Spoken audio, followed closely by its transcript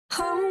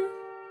Home,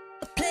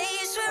 a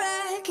place where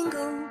I can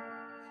go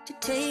to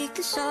take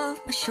this off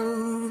my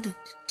shoulders.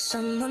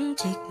 Someone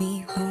take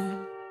me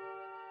home.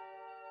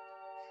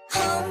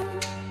 Home,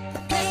 a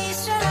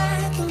place where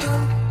I can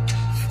go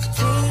to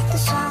take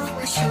this off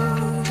my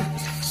shoulders.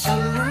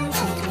 Someone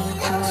take me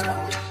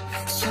home.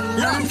 Someone take me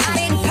home. Look, I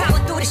didn't power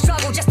through the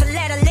struggle just to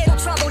let a little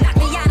trouble knock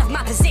me out of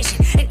my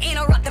position and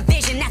interrupt the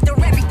vision. After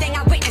everything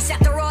I witnessed,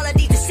 after all of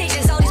these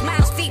decisions, all these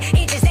miles, feet,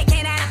 inches, they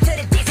can't add up to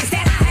the distance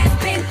that I have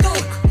been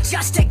through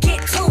just to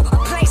get to a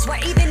place where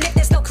even if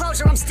there's no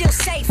closure, I'm still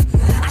safe.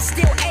 I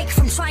still ache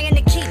from trying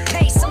to keep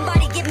pace.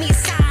 Somebody give me a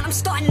sign, I'm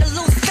starting to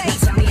lose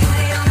faith. Tell me how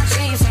did all my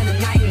dreams turn to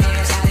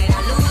nightmares? How did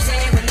I lose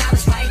it when I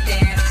was right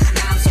there?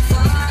 Now I'm so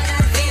far that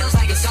it feels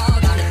like it's all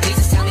gone to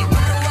pieces. Tell me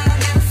why the world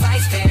never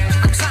fights fair?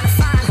 I'm trying to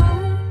find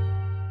home,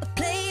 a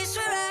place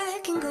where I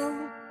can go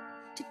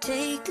to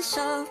take this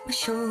off my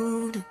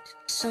shoulders.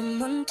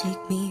 Someone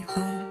take me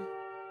home.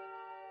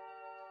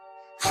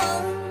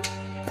 Home,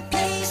 a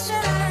place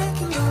where I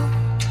can go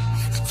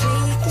to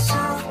take this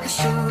off my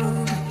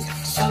shoulders.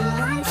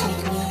 Someone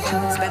take me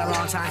home. It's been a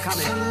long time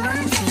coming.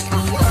 Someone take me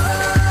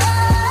home.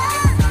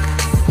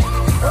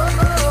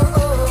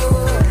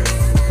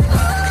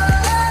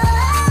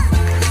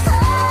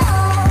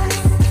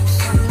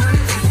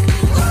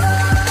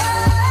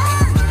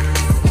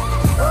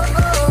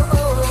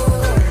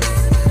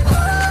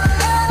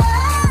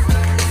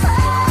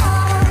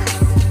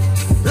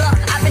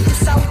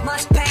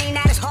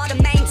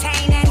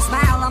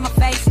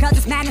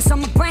 On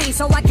my brain,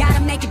 so I gotta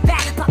make it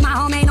back. But my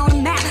home ain't on the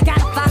map.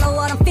 Gotta follow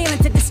what I'm feeling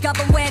to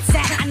discover where it's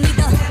at. I need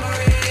the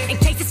in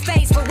case it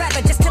fades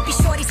forever, just to be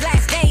sure these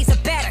last days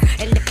are better.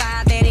 And if I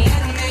have any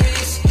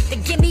enemies,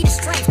 then give me the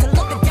strength to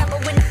look the devil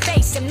in the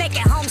face and make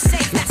it home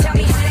safe. Now tell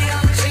me how did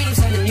all my dreams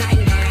turn to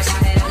nightmares?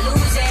 How did I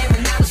lose it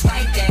when I was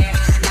right there?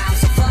 Now I'm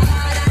so far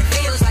that it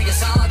feels like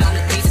it's all gone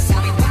to pieces.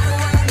 Tell me why the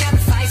world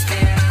never fights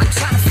fair? I'm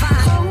trying to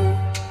find home,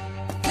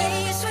 a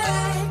place where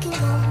I can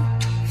go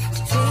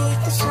to take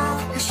this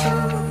off my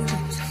shoulders.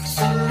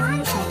 Someone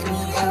take me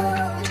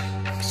home.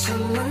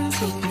 Someone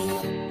take me.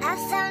 I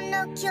found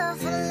no cure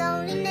for the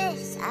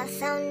loneliness. I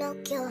found no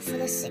cure for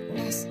the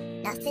sickness.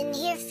 Nothing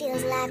here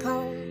feels like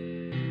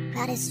home.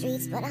 Crowded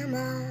streets, but I'm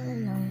all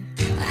alone.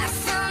 I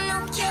found no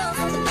cure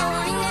for the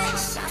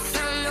loneliness. I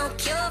found no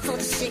cure for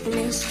the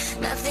sickness.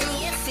 Nothing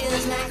here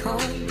feels like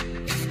home.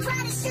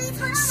 Crowded streets,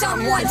 but I'm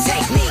someone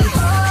take me